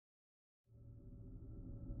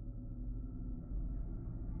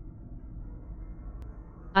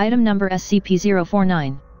Item number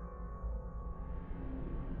SCP-049.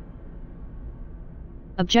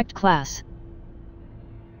 Object Class: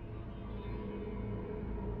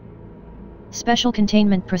 Special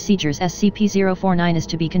Containment Procedures. SCP-049 is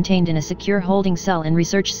to be contained in a secure holding cell in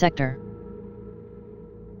Research Sector.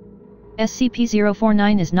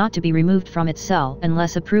 SCP-049 is not to be removed from its cell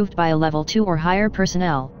unless approved by a Level 2 or higher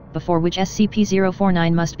personnel, before which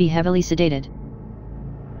SCP-049 must be heavily sedated.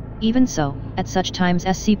 Even so, at such times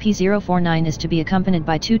SCP-049 is to be accompanied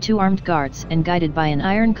by two armed guards and guided by an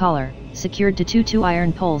iron collar, secured to two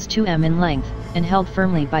iron poles 2 m in length, and held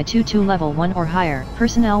firmly by two Level 1 or higher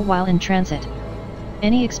personnel while in transit.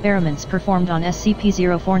 Any experiments performed on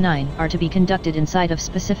SCP-049 are to be conducted inside of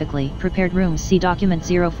specifically prepared rooms. See Document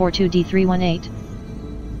 042-D318.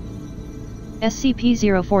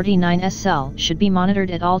 SCP-049's cell should be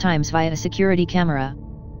monitored at all times via a security camera.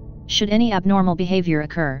 Should any abnormal behavior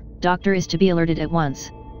occur, Doctor is to be alerted at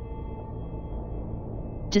once.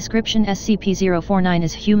 Description: SCP-049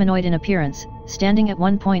 is humanoid in appearance, standing at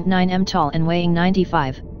 1.9 m tall and weighing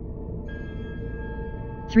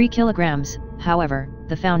 95.3 kilograms. However,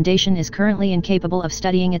 the Foundation is currently incapable of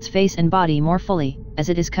studying its face and body more fully, as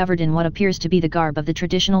it is covered in what appears to be the garb of the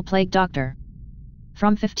traditional plague doctor.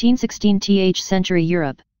 From 1516th century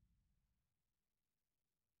Europe.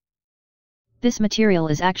 This material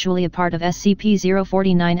is actually a part of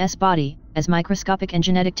SCP-049's body, as microscopic and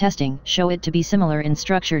genetic testing show it to be similar in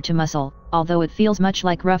structure to muscle, although it feels much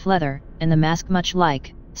like rough leather, and the mask much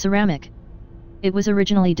like ceramic. It was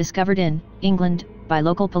originally discovered in England by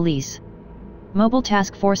local police. Mobile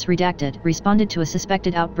Task Force Redacted responded to a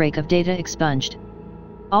suspected outbreak of data expunged.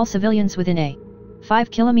 All civilians within a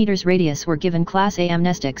 5 km radius were given Class A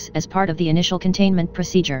amnestics as part of the initial containment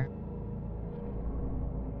procedure.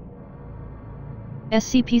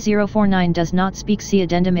 SCP-049 does not speak. See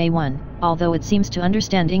Addendum A1, although it seems to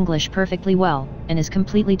understand English perfectly well, and is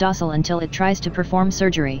completely docile until it tries to perform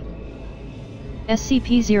surgery.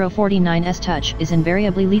 SCP-049's touch is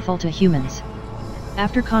invariably lethal to humans.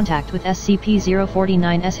 After contact with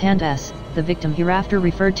SCP-049's hand S, the victim, hereafter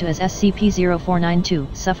referred to as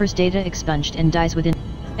SCP-049-2, suffers data expunged and dies within.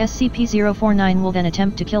 SCP-049 will then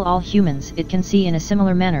attempt to kill all humans it can see in a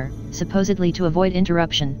similar manner, supposedly to avoid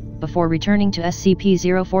interruption, before returning to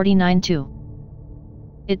SCP-049-2.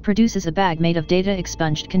 It produces a bag made of data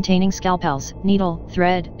expunged containing scalpels, needle,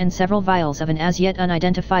 thread, and several vials of an as yet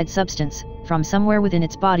unidentified substance, from somewhere within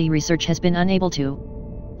its body. Research has been unable to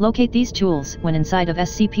locate these tools when inside of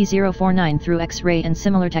SCP-049 through X-ray and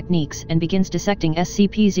similar techniques, and begins dissecting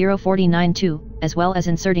SCP-049-2, as well as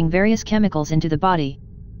inserting various chemicals into the body.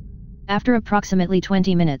 After approximately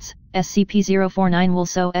 20 minutes, SCP-049 will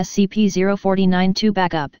sew SCP-049-2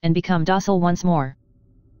 back up and become docile once more.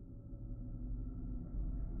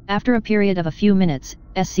 After a period of a few minutes,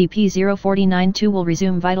 SCP-049-2 will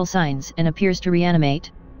resume vital signs and appears to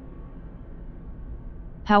reanimate.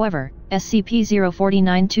 However,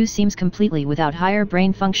 SCP-049-2 seems completely without higher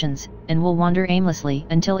brain functions, and will wander aimlessly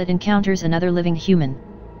until it encounters another living human.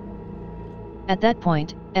 At that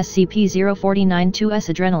point, SCP-049-2's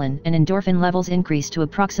adrenaline and endorphin levels increase to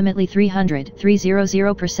approximately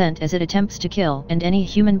 300% as it attempts to kill and any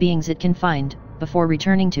human beings it can find, before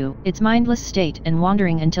returning to its mindless state and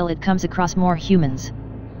wandering until it comes across more humans.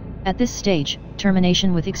 At this stage,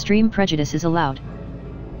 termination with extreme prejudice is allowed.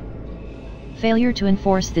 Failure to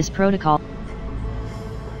enforce this protocol.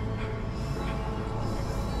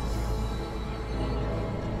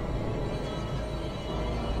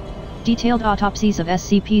 Detailed autopsies of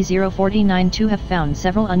SCP-049-2 have found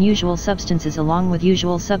several unusual substances along with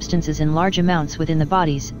usual substances in large amounts within the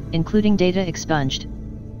bodies, including data expunged.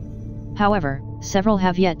 However, several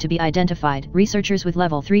have yet to be identified. Researchers with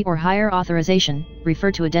Level 3 or higher authorization refer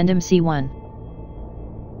to Addendum C1.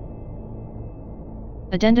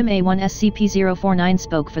 Addendum A1. SCP-049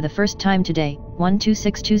 spoke for the first time today,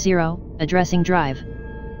 12620, addressing Drive.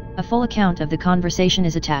 A full account of the conversation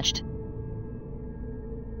is attached.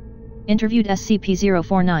 Interviewed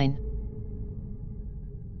SCP-049.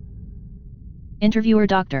 Interviewer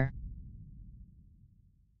Dr.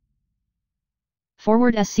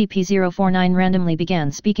 Forward. SCP-049 randomly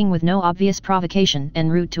began speaking with no obvious provocation en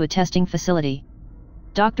route to a testing facility.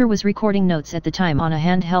 Doctor was recording notes at the time on a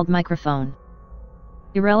handheld microphone.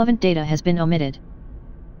 Irrelevant data has been omitted.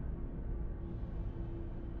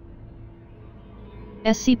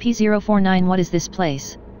 SCP-049. What is this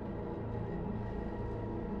place?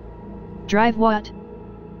 Drive. What?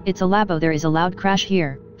 It's a labo. There is a loud crash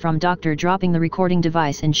here, from Doctor dropping the recording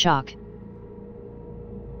device in shock.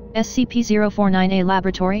 SCP-049 a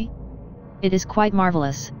laboratory? It is quite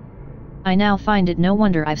marvelous. I now find it no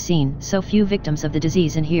wonder I've seen so few victims of the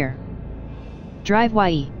disease in here. Drive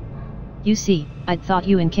YE. You see, I'd thought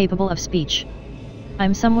you incapable of speech.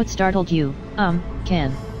 I'm somewhat startled you,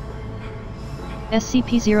 can.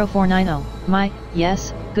 SCP-049.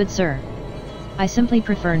 Yes, good sir. I simply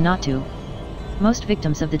prefer not to. Most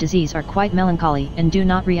victims of the disease are quite melancholy and do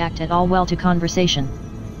not react at all well to conversation.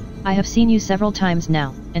 I have seen you several times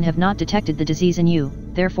now, and have not detected the disease in you,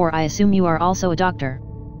 therefore I assume you are also a doctor.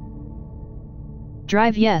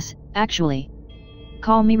 Drive. Yes, actually.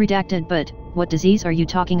 Call me redacted, but what disease are you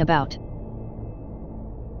talking about?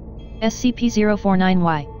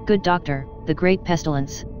 SCP-049. Good doctor, the Great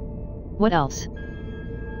Pestilence. What else?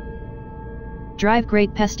 Drive.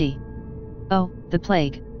 Great Pesty. Oh, the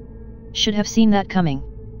plague. Should have seen that coming.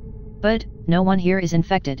 But, no one here is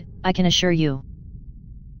infected, I can assure you.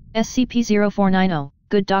 SCP-049.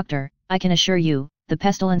 Good doctor, I can assure you, the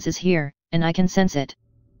pestilence is here, and I can sense it.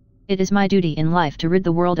 It is my duty in life to rid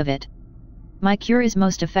the world of it. My cure is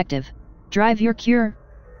most effective. Drive. Your cure?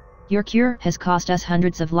 Your cure has cost us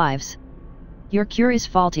hundreds of lives. Your cure is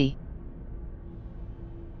faulty.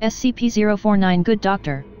 SCP-049. Good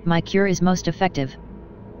doctor, my cure is most effective.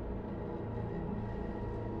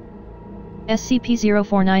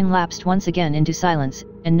 SCP-049 lapsed once again into silence,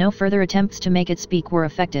 and no further attempts to make it speak were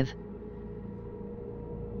effective.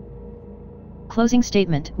 Closing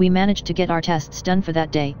statement. We managed to get our tests done for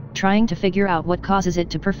that day, trying to figure out what causes it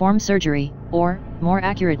to perform surgery, or, more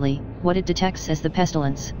accurately, what it detects as the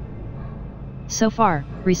pestilence. So far,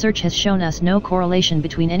 research has shown us no correlation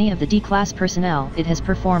between any of the D-Class personnel it has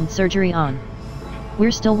performed surgery on.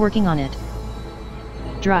 We're still working on it.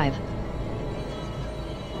 Drive.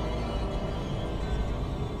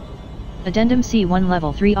 Addendum C1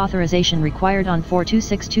 Level 3 authorization required on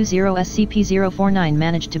 42620. SCP-049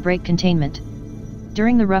 managed to break containment.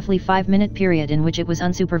 During the roughly 5-minute period in which it was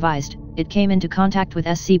unsupervised, it came into contact with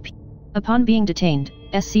SCP. Upon being detained,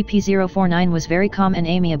 SCP-049 was very calm and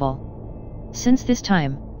amiable. Since this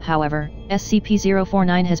time, however,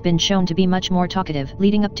 SCP-049 has been shown to be much more talkative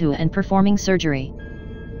leading up to and performing surgery.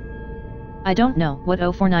 I don't know what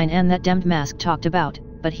 049 and that demmed mask talked about,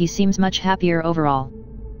 but he seems much happier overall.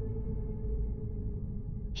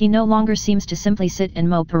 He no longer seems to simply sit and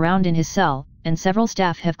mope around in his cell, and several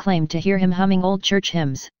staff have claimed to hear him humming old church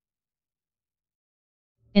hymns.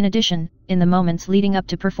 In addition, in the moments leading up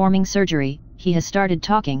to performing surgery, he has started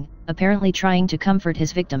talking, apparently trying to comfort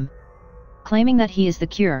his victim, claiming that he is the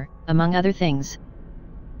cure, among other things.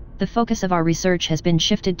 The focus of our research has been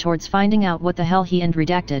shifted towards finding out what the hell he and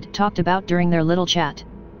Redacted talked about during their little chat.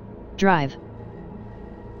 Drive.